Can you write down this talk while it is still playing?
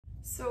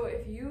So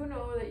if you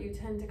know that you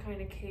tend to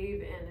kind of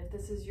cave in, if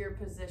this is your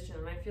position,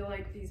 and I feel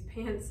like these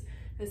pants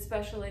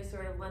especially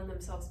sort of lend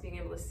themselves to being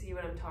able to see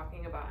what I'm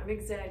talking about. I'm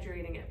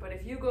exaggerating it, but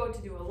if you go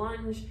to do a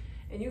lunge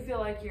and you feel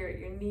like your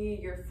knee,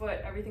 your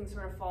foot, everything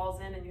sort of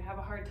falls in and you have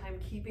a hard time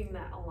keeping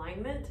that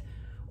alignment,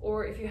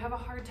 or if you have a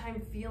hard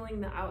time feeling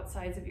the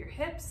outsides of your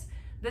hips,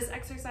 this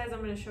exercise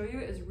I'm going to show you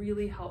is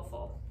really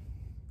helpful.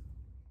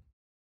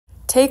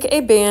 Take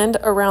a band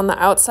around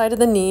the outside of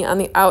the knee on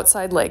the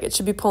outside leg. It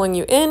should be pulling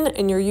you in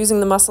and you're using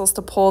the muscles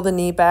to pull the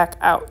knee back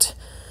out.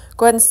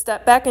 Go ahead and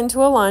step back into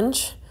a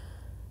lunge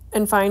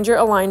and find your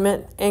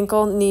alignment,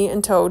 ankle, knee,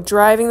 and toe,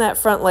 driving that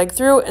front leg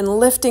through and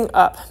lifting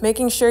up,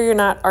 making sure you're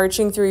not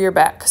arching through your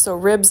back, so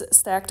ribs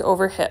stacked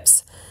over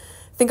hips.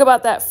 Think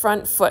about that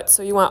front foot.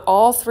 So you want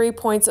all 3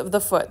 points of the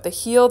foot, the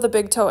heel, the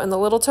big toe, and the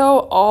little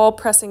toe, all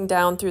pressing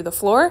down through the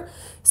floor.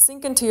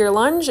 Sink into your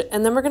lunge,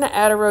 and then we're going to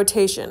add a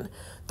rotation.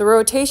 The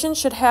rotation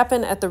should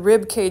happen at the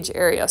rib cage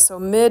area, so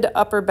mid,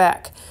 upper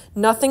back.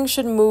 Nothing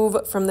should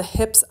move from the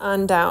hips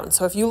on down.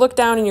 So if you look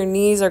down and your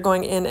knees are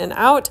going in and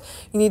out,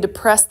 you need to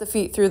press the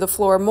feet through the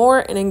floor more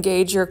and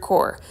engage your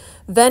core.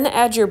 Then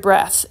add your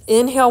breath.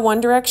 Inhale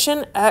one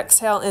direction,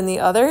 exhale in the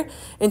other,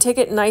 and take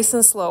it nice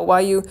and slow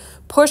while you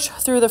push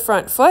through the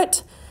front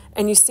foot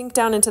and you sink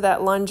down into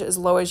that lunge as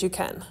low as you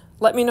can.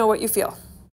 Let me know what you feel.